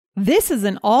This is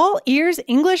an All Ears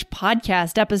English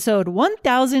Podcast, episode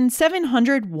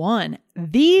 1701.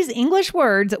 These English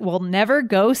words will never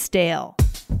go stale.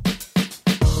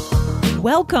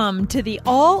 Welcome to the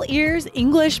All Ears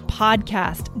English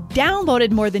Podcast, downloaded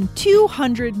more than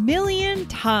 200 million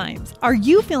times. Are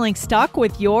you feeling stuck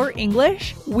with your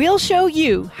English? We'll show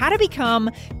you how to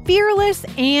become fearless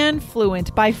and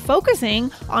fluent by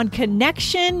focusing on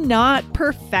connection, not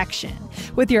perfection.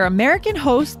 With your American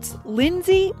hosts,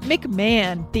 Lindsay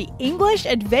McMahon, the English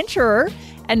adventurer,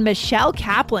 and Michelle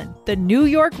Kaplan, the New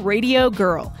York radio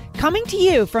girl, coming to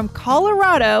you from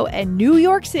Colorado and New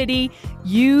York City,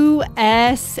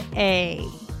 USA.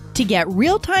 To get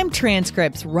real-time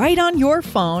transcripts right on your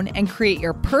phone and create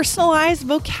your personalized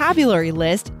vocabulary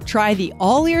list, try the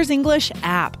All Ears English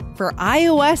app for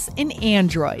iOS and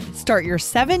Android. Start your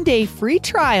 7-day free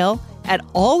trial at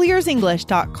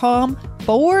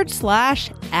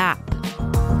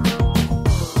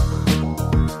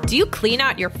allearsenglish.com/app. Do you clean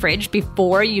out your fridge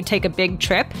before you take a big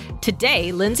trip?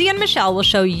 Today, Lindsay and Michelle will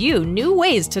show you new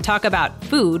ways to talk about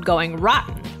food going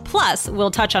rotten. Plus,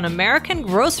 we'll touch on American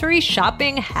grocery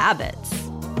shopping habits.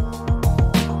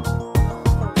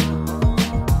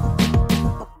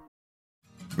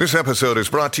 This episode is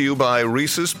brought to you by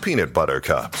Reese's Peanut Butter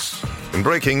Cups. In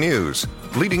breaking news,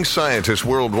 leading scientists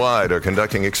worldwide are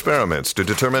conducting experiments to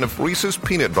determine if Reese's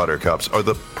Peanut Butter Cups are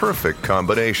the perfect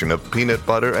combination of peanut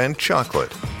butter and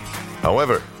chocolate.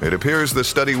 However, it appears the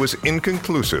study was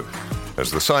inconclusive,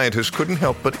 as the scientists couldn't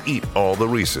help but eat all the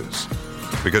Reese's.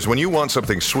 Because when you want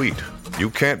something sweet, you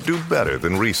can't do better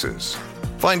than Reese's.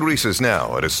 Find Reese's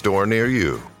now at a store near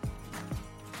you.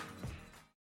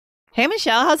 Hey,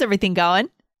 Michelle, how's everything going?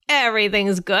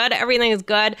 Everything's good. Everything's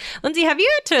good. Lindsay, have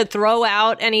you had to throw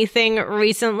out anything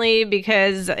recently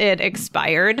because it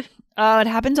expired? Oh, it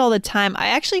happens all the time. I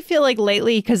actually feel like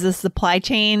lately, because the supply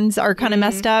chains are kind of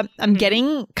messed up, I'm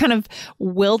getting kind of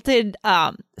wilted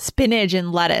spinach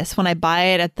and lettuce when I buy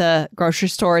it at the grocery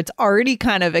store. It's already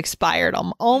kind of expired,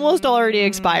 almost already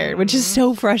expired, which is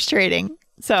so frustrating.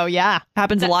 So yeah,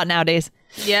 happens a lot nowadays.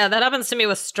 Yeah, that happens to me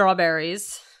with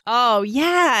strawberries. Oh,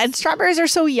 yeah. And strawberries are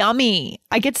so yummy.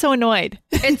 I get so annoyed.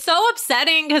 It's so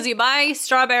upsetting because you buy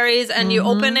strawberries and you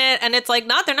open it and it's like,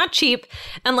 they're not cheap.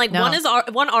 And like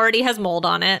one already has mold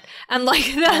on it. And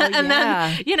like that. Then,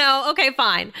 okay,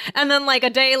 fine. And then like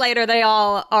a day later, they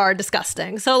all are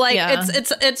disgusting. So like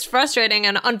it's frustrating.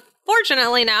 And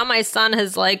unfortunately, now my son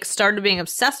has like started being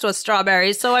obsessed with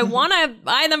strawberries. So I want to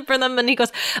buy them for them. And he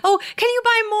goes, "Oh, can you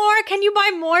buy more? Can you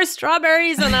buy more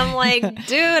strawberries?" And I'm like,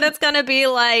 dude, it's going to be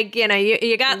like,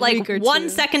 you got like 1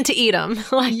 second to eat them.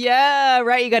 Yeah,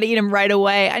 right. You got to eat them right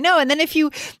away. I know. And then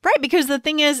because the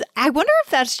thing is, I wonder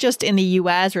if that's just in the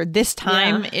US or this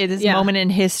time, this moment in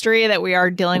history that we are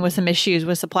dealing with some issues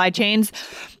with supply chains.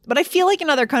 But I feel like in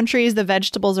other countries, the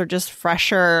vegetables are just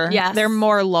fresher. Yes. They're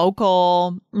more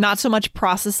local, not so much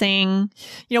processing.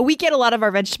 We get a lot of our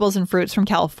vegetables and fruits from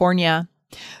California.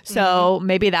 So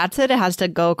maybe that's it. It has to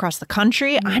go across the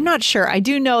country. I'm not sure. I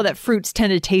do know that fruits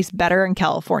tend to taste better in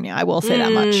California. I will say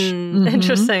that much.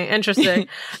 Interesting.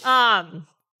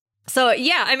 So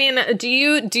yeah, I mean, do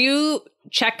you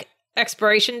check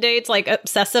expiration dates like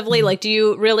obsessively? Like, do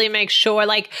you really make sure?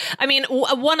 Like, I mean,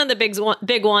 one of the big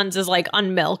ones is like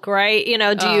on milk, right?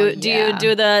 Do you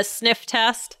do the sniff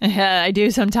test? Yeah, I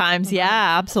do sometimes.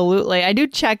 Yeah, absolutely. I do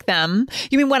check them.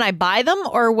 You mean when I buy them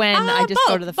or when I just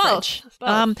go to the fridge?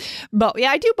 Both.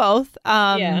 Yeah, I do both.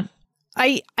 I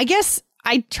guess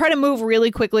I try to move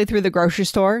really quickly through the grocery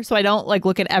store, so I don't like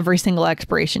look at every single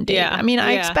expiration date. Yeah. I mean,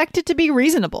 I expect it to be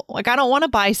reasonable. Like, I don't want to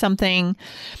buy something.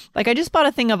 Like, I just bought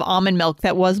a thing of almond milk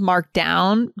that was marked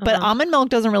down, but almond milk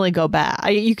doesn't really go bad.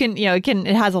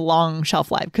 It has a long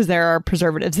shelf life because there are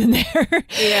preservatives in there.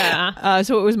 Yeah.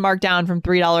 So it was marked down from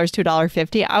 $3 to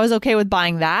 $1.50. I was okay with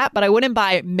buying that, but I wouldn't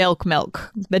buy milk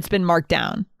that's been marked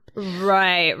down.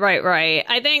 Right.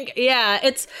 I think,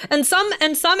 it's, and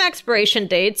some expiration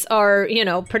dates are,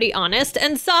 pretty honest,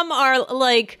 and some are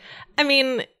like, I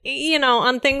mean,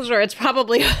 on things where it's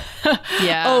probably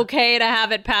okay to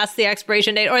have it past the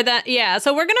expiration date or that. Yeah.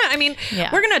 So we're going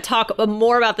to talk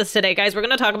more about this today, guys. We're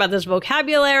going to talk about this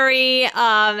vocabulary,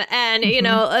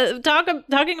 and,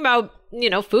 talking about,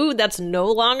 food that's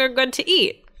no longer good to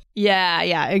eat.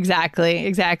 Yeah,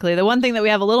 exactly. The one thing that we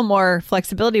have a little more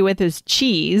flexibility with is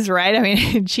cheese, right? I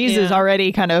mean, cheese is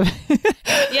already kind of...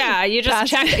 Yeah, you just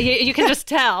check. You can just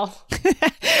tell.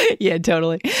 Yeah,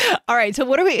 totally. All right.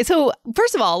 So so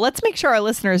first of all, let's make sure our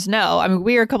listeners know. I mean,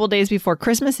 we are a couple days before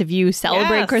Christmas. If you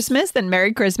celebrate Christmas, then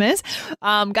Merry Christmas.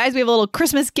 Guys, we have a little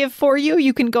Christmas gift for you.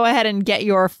 You can go ahead and get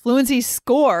your fluency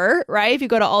score, right? If you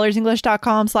go to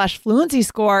allearsenglish.com/fluency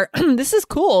score, this is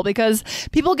cool because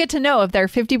people get to know if they're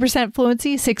 50%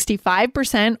 fluency,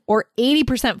 65%, or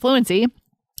 80% fluency.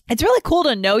 It's really cool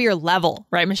to know your level,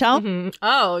 right, Michelle? Mm-hmm.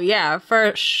 Oh, yeah,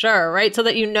 for sure, right? So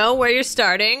that you know where you're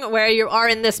starting, where you are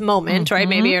in this moment, right?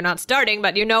 Maybe you're not starting,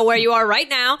 but you know where you are right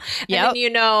now, and then you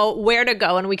know where to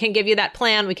go, and we can give you that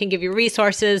plan. We can give you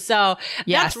resources. So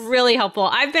that's really helpful.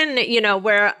 I've been,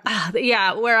 where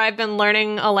I've been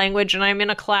learning a language, and I'm in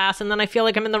a class, and then I feel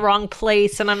like I'm in the wrong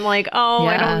place, and I'm like,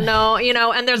 I don't know,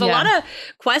 and there's a lot of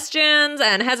questions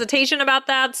and hesitation about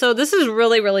that. So this is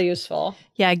really, really useful.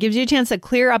 Yeah, it gives you a chance to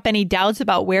clear up any doubts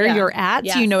about where you're at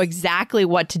so you know exactly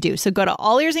what to do. So go to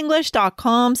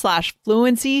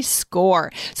allearsenglish.com/fluency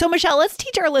score. So Michelle, let's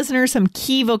teach our listeners some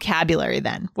key vocabulary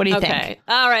then. What do you think?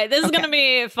 All right. This is going to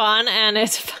be fun, and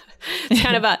it's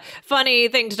kind of a funny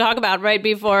thing to talk about right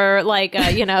before,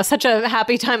 such a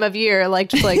happy time of year,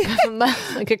 like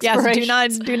expiration.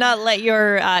 Yes, do not let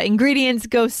your ingredients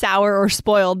go sour or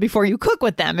spoiled before you cook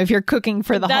with them if you're cooking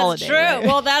for the holiday. That's true. Right?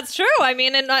 Well, that's true. I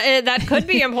mean, and that could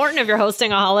be important if you're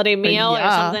hosting a holiday meal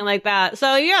or something like that.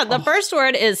 So the first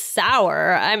word is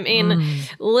sour. I mean,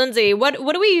 Lindsay, what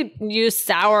do we use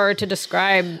sour to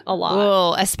describe a lot?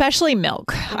 Well, especially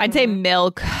milk. I'd say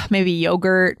milk, maybe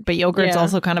yogurt, but yogurt's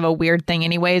also kind of a weird thing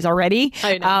anyways already.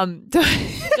 I know.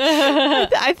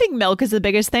 I think milk is the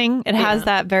biggest thing. It has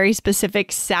that very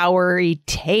specific soury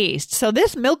taste. So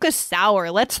this milk is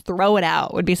sour. Let's throw it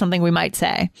out would be something we might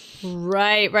say.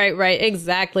 Right.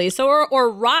 Exactly. So, or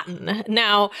rotten.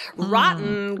 Now,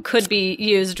 rotten could be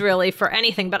used really for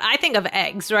anything, but I think of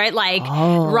eggs, right? Like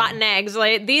rotten eggs.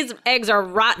 Like these eggs are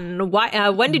rotten. Why?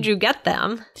 When did you get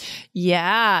them?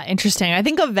 Yeah, interesting. I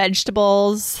think of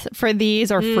vegetables for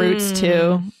these or fruits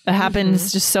too. It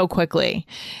happens just so quickly.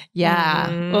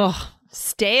 Yeah. Ugh.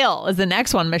 Stale is the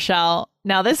next one, Michelle.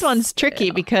 Now, this one's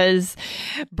tricky because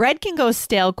bread can go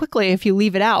stale quickly if you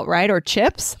leave it out, right? Or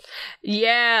chips.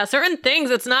 Yeah, certain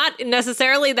things. It's not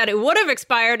necessarily that it would have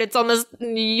expired. It's almost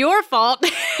your fault.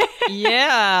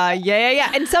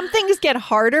 Yeah. And some things get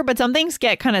harder, but some things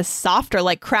get kind of softer,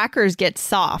 like crackers get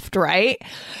soft, right?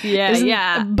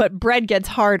 Yeah. But bread gets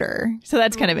harder. So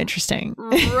that's kind of interesting.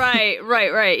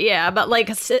 Right. Yeah. But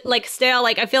like stale,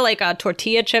 like I feel like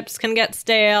tortilla chips can get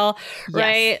stale,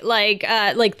 right?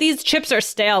 Yes. Like these chips are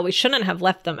stale. We shouldn't have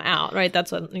left them out, right?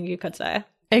 That's what you could say.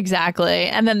 Exactly.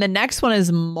 And then the next one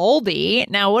is moldy.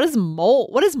 Now, what is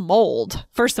mold? What is mold?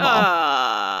 First of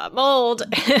all, mold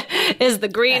is the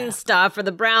green stuff or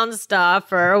the brown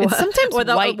stuff or sometimes or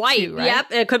the white too, right?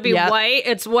 Yep, it could be white.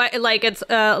 It's white, like it's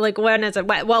like when is it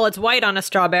wet? Well, it's white on a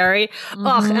strawberry.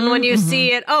 And when you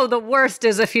see it, the worst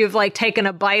is if you've like taken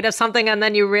a bite of something and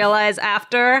then you realize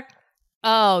after.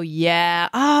 Oh, yeah.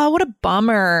 Oh, what a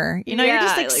bummer. You're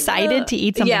just excited to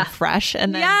eat something fresh.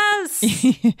 And then,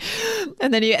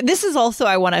 and then this is also,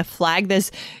 I want to flag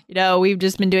this. We've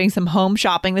just been doing some home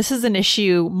shopping. This is an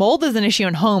issue. Mold is an issue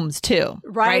in homes too.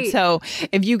 Right. So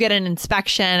if you get an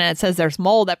inspection and it says there's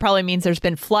mold, that probably means there's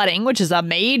been flooding, which is a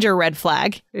major red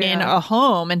flag in a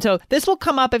home. And so this will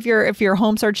come up if you're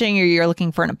home searching or you're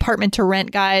looking for an apartment to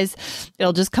rent, guys.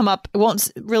 It'll just come up. It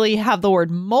won't really have the word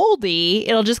moldy.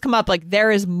 It'll just come up like there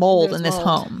is mold in this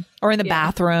home or in the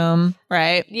bathroom,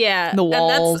 right? Yeah. The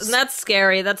walls. And that's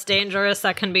scary. That's dangerous.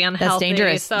 That can be unhealthy. That's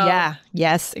dangerous. So, yeah.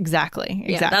 Yes, exactly.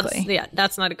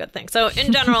 That's not a good thing. So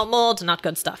in general, mold, not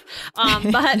good stuff.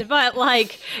 But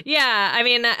like, I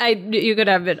mean, you could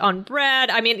have it on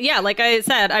bread. I mean, like I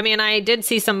said, I mean, I did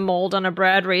see some mold on a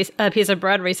piece of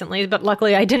bread recently, but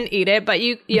luckily I didn't eat it. But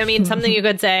I mean, something you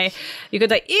could say,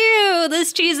 ew,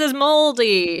 this cheese is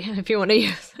moldy, if you want to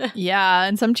use it. Yeah.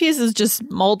 And some cheese is just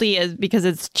moldy because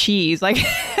it's cheese. Like,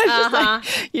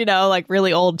 just like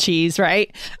really old cheese,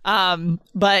 right?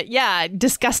 But yeah,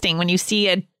 disgusting when you see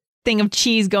a thing of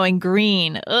cheese going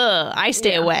green. Ugh, I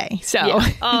stay away. So,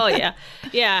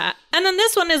 yeah. And then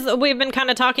this one is, we've been kind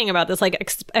of talking about this, like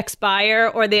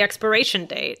expire or the expiration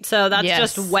date. So that's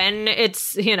just when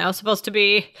it's, supposed to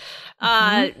be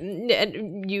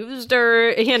used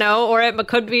or it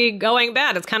could be going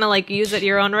bad. It's kind of like use at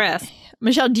your own risk.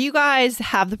 Michelle, do you guys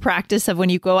have the practice of when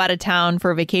you go out of town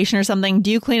for a vacation or something, do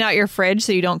you clean out your fridge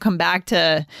so you don't come back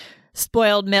to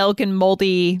spoiled milk and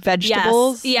moldy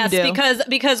vegetables? Yes,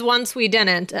 because once we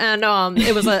didn't, and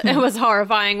it was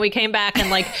horrifying. We came back and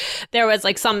like there was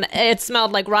like it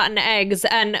smelled like rotten eggs,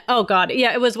 and oh god,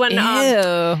 yeah, it was when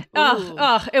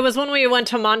it was when we went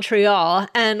to Montreal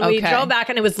and we drove back,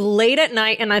 and it was late at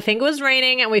night, and I think it was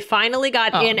raining, and we finally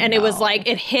got in, and it was like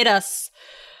it hit us.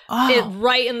 It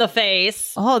right in the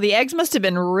face. Oh, the eggs must have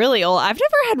been really old. I've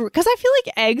never had, because I feel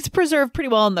like eggs preserve pretty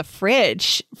well in the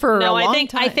fridge for a long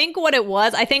time. I think what it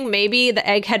was, I think maybe the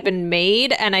egg had been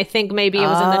made, and I think maybe it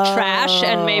was in the trash,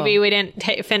 and maybe we didn't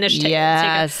finish taking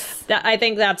it. I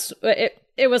think that's it.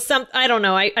 It was some, I don't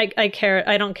know.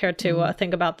 I don't care to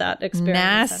think about that experience.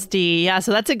 Nasty. Yeah.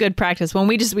 So that's a good practice. When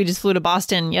we just flew to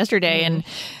Boston yesterday and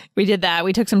we did that.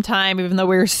 We took some time, even though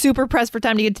we were super pressed for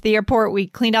time to get to the airport. We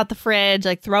cleaned out the fridge,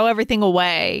 like throw everything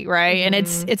away. Right. And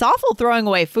it's awful throwing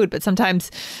away food. But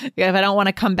sometimes if I don't want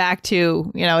to come back to,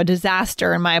 a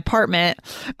disaster in my apartment,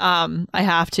 I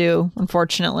have to,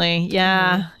 unfortunately.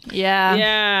 Yeah. Yeah.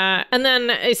 Yeah. And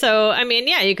then, so, I mean,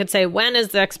 yeah, you could say, when is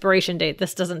the expiration date?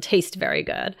 This doesn't taste very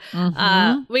good.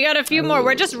 We got a few more.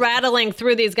 We're just rattling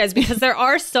through these guys because there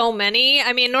are so many.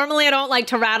 I mean, normally I don't like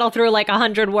to rattle through like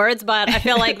 100 words, but I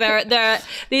feel like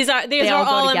these are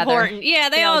all important. Yeah,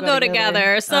 they all go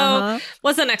together. So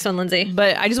what's the next one, Lindsay?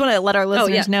 But I just want to let our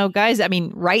listeners know, guys, I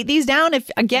mean, write these down.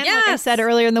 If again, like I said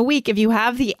earlier in the week, if you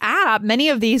have the app, many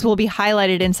of these will be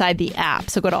highlighted inside the app.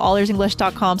 So go to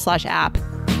allearsenglish.com/app.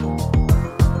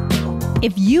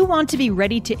 If you want to be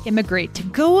ready to immigrate, to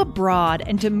go abroad,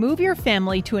 and to move your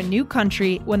family to a new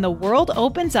country when the world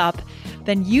opens up,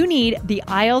 then you need the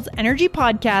IELTS Energy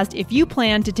Podcast if you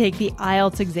plan to take the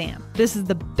IELTS exam. This is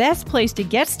the best place to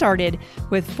get started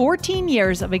with 14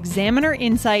 years of examiner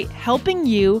insight helping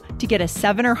you to get a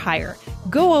 7 or higher.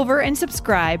 Go over and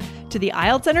subscribe to the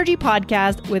IELTS Energy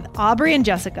Podcast with Aubrey and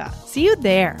Jessica. See you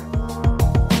there.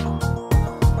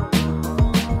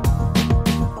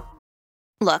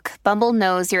 Look, Bumble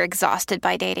knows you're exhausted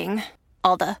by dating.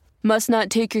 All the must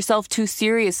not take yourself too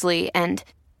seriously and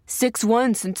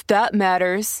 6'1" since that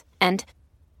matters. And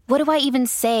what do I even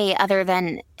say other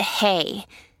than, hey?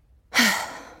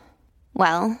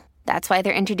 Well, that's why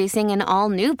they're introducing an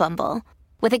all-new Bumble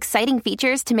with exciting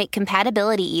features to make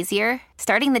compatibility easier,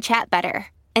 starting the chat better,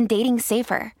 and dating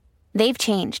safer. They've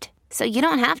changed, so you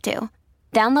don't have to.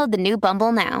 Download the new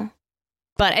Bumble now.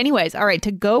 But anyways, all right,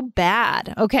 to go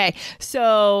bad. Okay,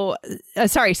 so,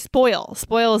 spoil.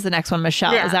 Spoil is the next one,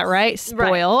 Michelle. Yeah. Is that right?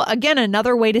 Spoil. Right. Again,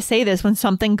 another way to say this when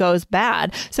something goes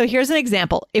bad. So here's an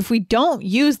example. If we don't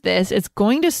use this, it's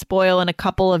going to spoil in a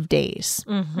couple of days.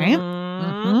 Right?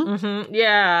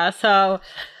 Yeah, so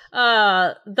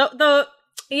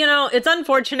it's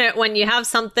unfortunate when you have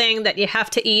something that you have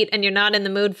to eat and you're not in the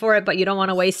mood for it, but you don't want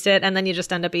to waste it. And then you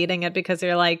just end up eating it because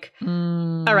you're like,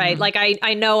 all right, like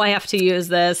I know I have to use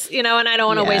this, and I don't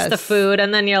want to waste the food.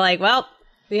 And then you're like, well,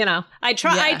 we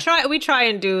try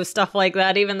and do stuff like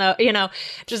that, even though,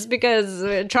 just because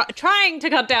we're trying to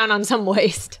cut down on some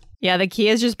waste. Yeah, the key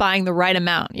is just buying the right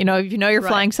amount. If you know you're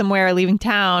flying somewhere or leaving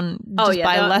town, just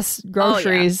buy less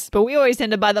groceries. But we always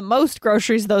tend to buy the most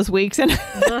groceries those weeks. And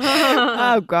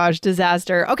oh gosh,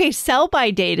 disaster. Okay, sell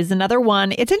by date is another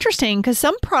one. It's interesting because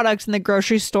some products in the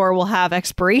grocery store will have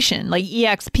expiration, like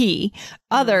EXP.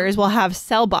 Others will have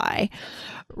sell by.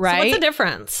 Right. So what's the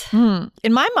difference?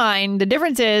 In my mind, the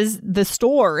difference is the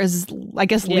store is, I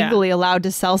guess, legally allowed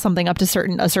to sell something up to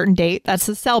a certain date. That's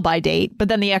the sell by date. But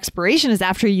then the expiration is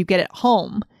after you get it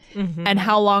home and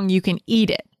how long you can eat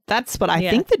it. That's what I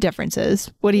think the difference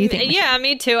is. What do you think, Michelle? Yeah,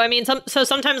 me too. I mean, so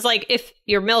sometimes like if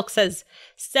your milk says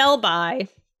sell by.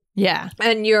 Yeah.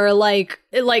 And you're like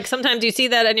sometimes you see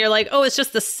that and you're like, oh, it's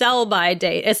just the sell by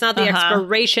date. It's not the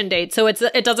expiration date. So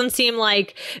it doesn't seem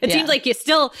like seems like you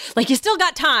still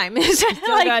got time.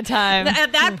 Got time.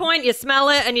 At that point you smell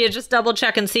it and you just double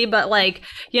check and see. But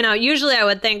usually I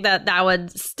would think that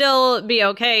would still be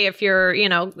okay if you're,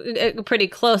 pretty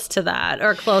close to that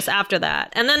or close after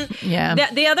that. And then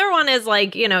the other one is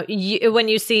like, when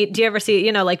you see, do you ever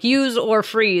see, like use or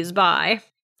freeze by?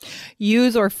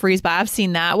 Use or freeze by. I've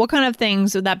seen that. What kind of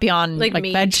things would that be on? Like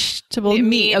meat. Vegetable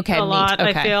meat. Okay, a lot.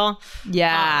 Okay. I feel.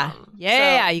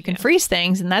 Yeah, you can freeze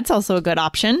things, and that's also a good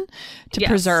option to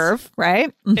preserve,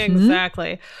 right?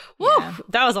 Exactly. Woo,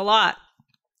 that was a lot.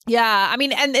 Yeah, I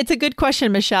mean, and it's a good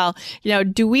question, Michelle.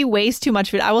 Do we waste too much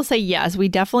food? I will say yes, we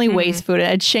definitely waste food.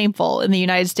 It's shameful in the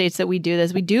United States that we do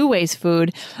this. We do waste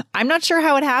food. I'm not sure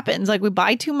how it happens. Like we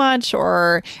buy too much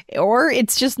or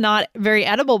it's just not very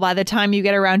edible by the time you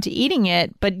get around to eating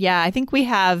it. But yeah, I think we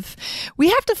have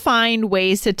to find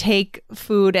ways to take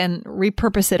food and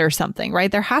repurpose it or something,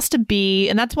 right? There has to be,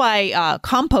 and that's why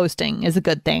composting is a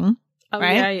good thing.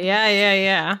 right?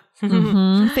 Yeah.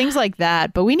 Things like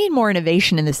that. But we need more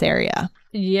innovation in this area.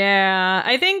 Yeah,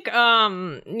 I think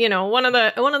one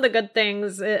of the good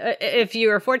things, if you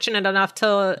are fortunate enough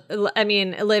to,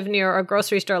 live near a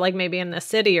grocery store, like maybe in the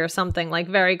city or something, like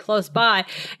very close by,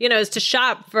 is to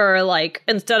shop for like,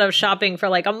 instead of shopping for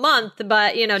like a month,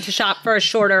 but to shop for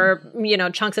shorter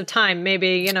chunks of time,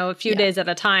 maybe a few days at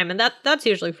a time, and that's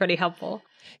usually pretty helpful.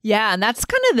 Yeah, and that's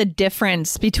kind of the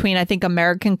difference between, I think,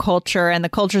 American culture and the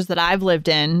cultures that I've lived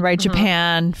in, right?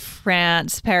 Japan,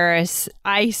 France, Paris.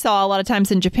 I saw a lot of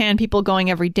times in Japan, people going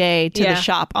every day to the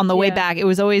shop on the way back. It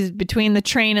was always between the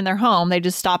train and their home. They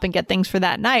just stop and get things for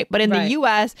that night. But in the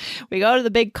U.S., we go to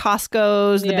the big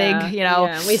Costco's, the big,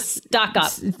 we stock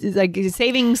up. Like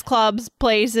savings clubs,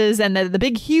 places, and the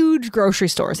big, huge grocery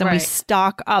stores. And we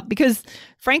stock up because,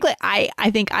 frankly,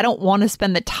 I think I don't want to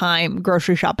spend the time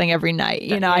grocery shopping every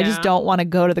night. I just don't want to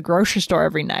go to the grocery store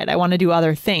every night. I want to do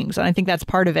other things. And I think that's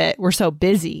part of it. We're so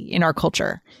busy in our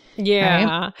culture. Yeah.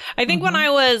 Right? I think when I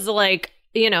was like,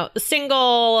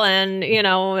 single and,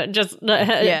 just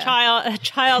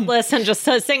childless and just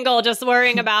single, just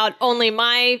worrying about only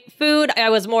my food, I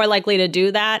was more likely to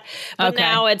do that. But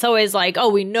now it's always like, oh,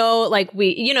 we know, like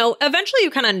eventually you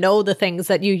kind of know the things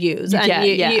that you use and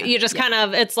you just kind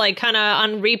of, it's like kind of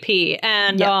on repeat.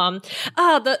 And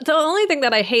the only thing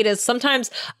that I hate is sometimes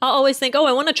I'll always think, oh,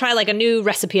 I want to try like a new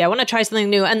recipe. I want to try something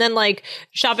new. And then like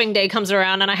shopping day comes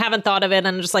around and I haven't thought of it and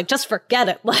I'm just like, just forget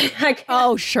it. Like,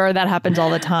 oh, sure. That happens all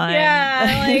the time.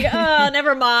 Yeah, like, oh,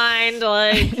 never mind.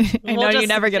 Like, I know you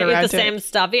never get around to the same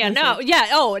stuff. Yeah, no, yeah,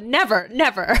 oh, never.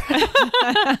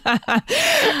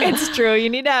 It's true. You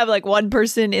need to have like one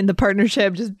person in the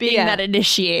partnership just being that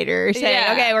initiator,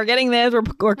 saying, okay, we're getting this, we're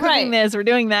cooking this, we're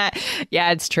doing that.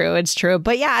 Yeah, it's true.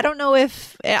 But yeah, I don't know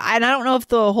if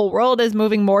the whole world is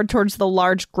moving more towards the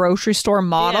large grocery store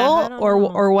model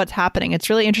or what's happening.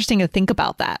 It's really interesting to think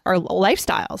about that. Our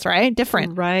lifestyles, right?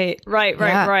 Different. Right.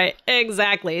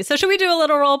 Exactly. So should we do a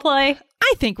little role play?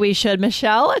 I think we should,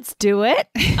 Michelle. Let's do it.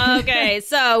 Okay.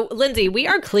 So, Lindsay, we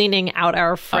are cleaning out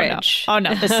our fridge. Oh,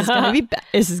 no. This is going to be bad.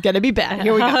 This is going to be bad.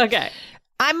 Here we go. Okay.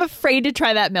 I'm afraid to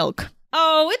try that milk.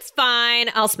 Oh, it's fine.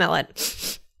 I'll smell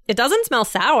it. It doesn't smell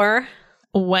sour.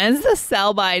 When's the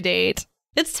sell-by date?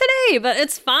 It's today, but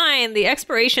it's fine. The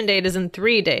expiration date is in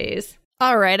 3 days.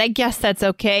 All right. I guess that's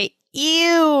okay.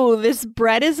 Ew, this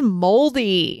bread is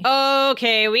moldy.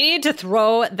 Okay, we need to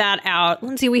throw that out.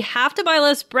 Lindsay, we have to buy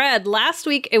less bread. Last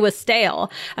week, it was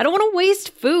stale. I don't want to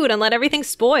waste food and let everything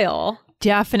spoil.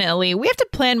 Definitely. We have to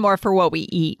plan more for what we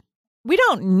eat. We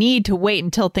don't need to wait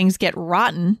until things get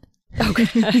rotten. Okay.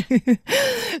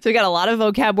 So we got a lot of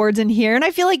vocab words in here. And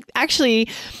I feel like actually,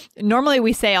 normally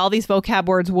we say all these vocab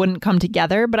words wouldn't come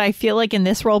together. But I feel like in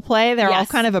this role play, they're all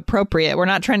kind of appropriate. We're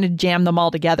not trying to jam them all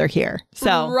together here.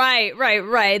 So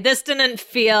Right. This didn't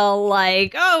feel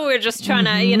like, oh, we're just trying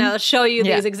to, show you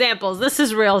these examples. This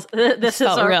is real. This is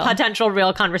our potential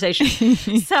real conversation.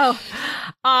 So,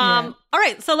 all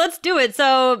right, so let's do it.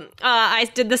 So I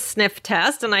did the sniff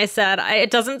test and I said, it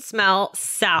doesn't smell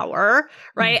sour,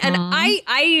 right? And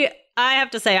I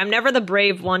have to say, I'm never the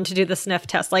brave one to do the sniff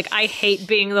test. Like, I hate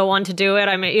being the one to do it.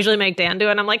 I usually make Dan do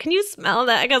it. And I'm like, can you smell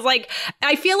that? Because, like,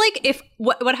 I feel like if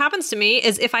what happens to me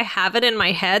is if I have it in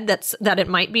my head that it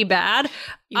might be bad,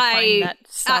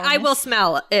 I will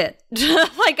smell it.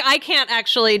 Like, I can't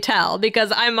actually tell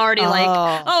because I'm already like,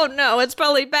 oh no, it's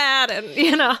probably bad. And,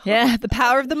 Yeah, the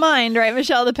power of the mind, right,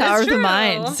 Michelle? The power of the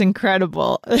mind. It's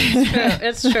incredible.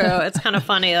 It's true. It's kind of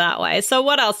funny that way. So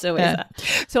what else do we say?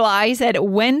 So I said,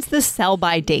 when's the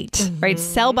sell-by date, right?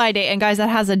 Sell-by date. And guys, that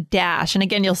has a dash. And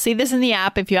again, you'll see this in the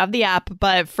app if you have the app.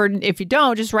 But if you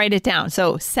don't, just write it down.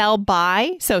 So sell-by.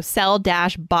 So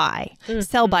sell-by.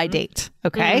 Sell-by date.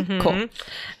 Okay, cool.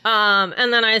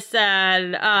 And then I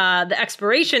said the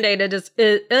expiration date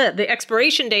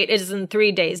is in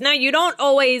 3 days. Now you don't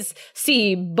always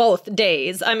see both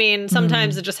days. I mean,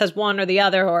 sometimes it just has one or the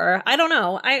other, or I don't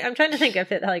know. I'm trying to think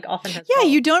if it like often has. Yeah,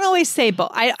 both. you don't always say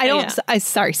both. I don't.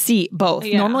 See both.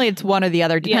 Yeah. Normally it's one or the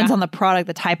other. Depends on the product,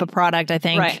 the type of product. I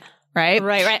think.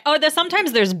 Right. Oh,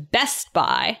 sometimes there's Best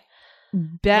Buy.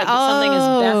 Something is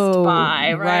Best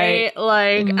Buy, right?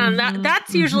 Like, and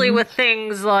that's usually with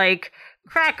things like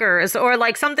crackers or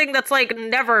like something that's like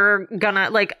never gonna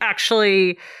like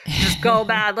actually just go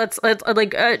bad. Let's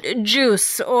like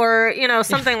juice or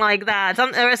something like that.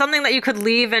 Or something that you could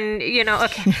leave in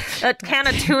a can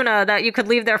of tuna that you could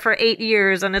leave there for 8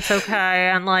 years and it's okay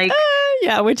and like.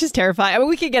 Yeah, which is terrifying. I mean,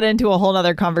 we could get into a whole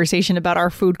other conversation about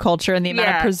our food culture and the amount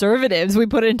of preservatives we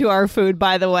put into our food,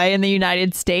 by the way, in the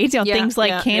United States. Things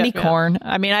like candy corn.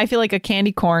 I mean, I feel like a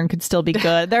candy corn could still be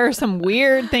good. There are some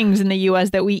weird things in the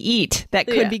U.S. that we eat that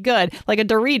could be good, like a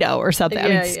Dorito or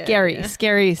something.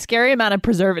 Scary amount of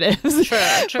preservatives.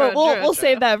 But we'll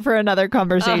save that for another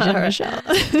conversation, Michelle.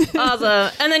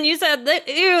 Awesome. And then you said that,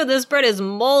 ew, this bread is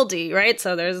moldy, right?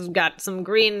 So there's got some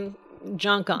green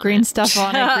junk on green stuff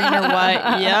on it, green or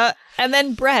white. Yeah. And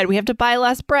then bread. We have to buy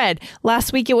less bread.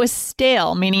 Last week it was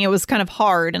stale, meaning it was kind of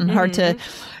hard and hard to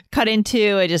cut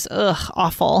into. It just,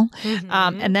 awful.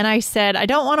 And then I said, I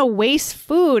don't want to waste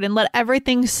food and let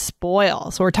everything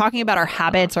spoil. So we're talking about our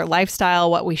habits, our lifestyle,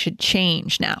 what we should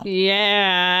change now.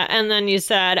 Yeah. And then you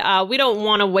said, we don't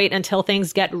want to wait until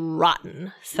things get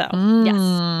rotten. So,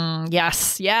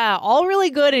 yes. Yeah. All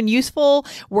really good and useful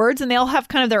words, and they all have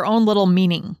kind of their own little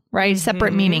meaning, right?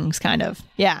 Separate meanings, kind of.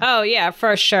 Yeah. Oh, yeah,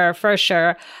 for sure. For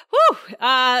sure. Whew.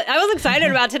 I was excited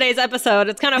about today's episode.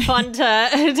 It's kind of fun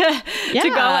to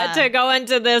go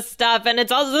into this stuff. And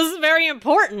this is very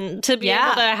important to be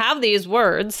able to have these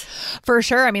words. For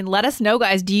sure. I mean, let us know,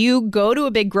 guys. Do you go to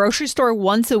a big grocery store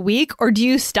once a week, or do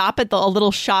you stop at a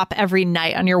little shop every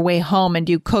night on your way home and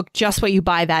do you cook just what you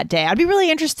buy that day? I'd be really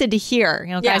interested to hear.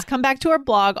 Guys, come back to our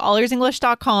blog,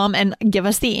 allearsenglish.com, and give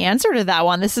us the answer to that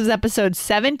one. This is episode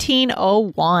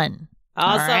 1701.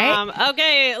 Awesome. Right.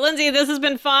 Okay, Lindsay, this has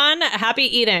been fun. Happy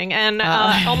eating and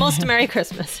almost Merry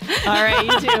Christmas. All right,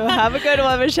 you too. Have a good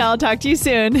one, Michelle. Talk to you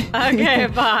soon. Okay,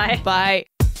 bye. Bye.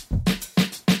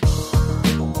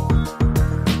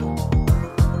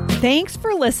 Thanks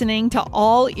for listening to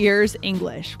All Ears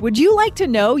English. Would you like to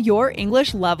know your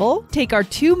English level? Take our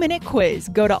 2-minute quiz.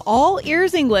 Go to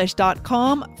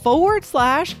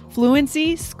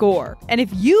allearsenglish.com/fluency score. And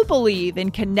if you believe in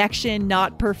connection,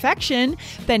 not perfection,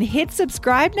 then hit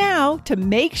subscribe now to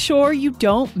make sure you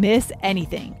don't miss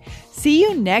anything. See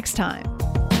you next time.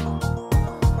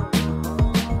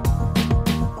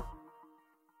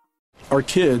 Our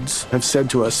kids have said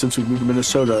to us since we moved to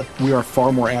Minnesota, we are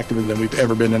far more active than we've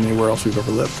ever been anywhere else we've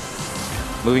ever lived.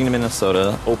 Moving to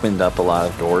Minnesota opened up a lot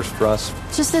of doors for us.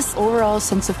 Just this overall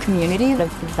sense of community, the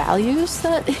values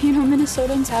that,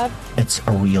 Minnesotans have. It's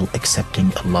a real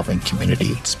accepting, loving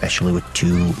community, especially with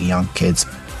 2 young kids.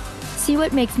 See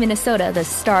what makes Minnesota the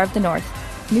star of the North.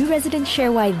 New residents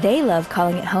share why they love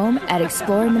calling it home at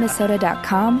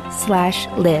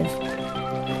exploreminnesota.com/live.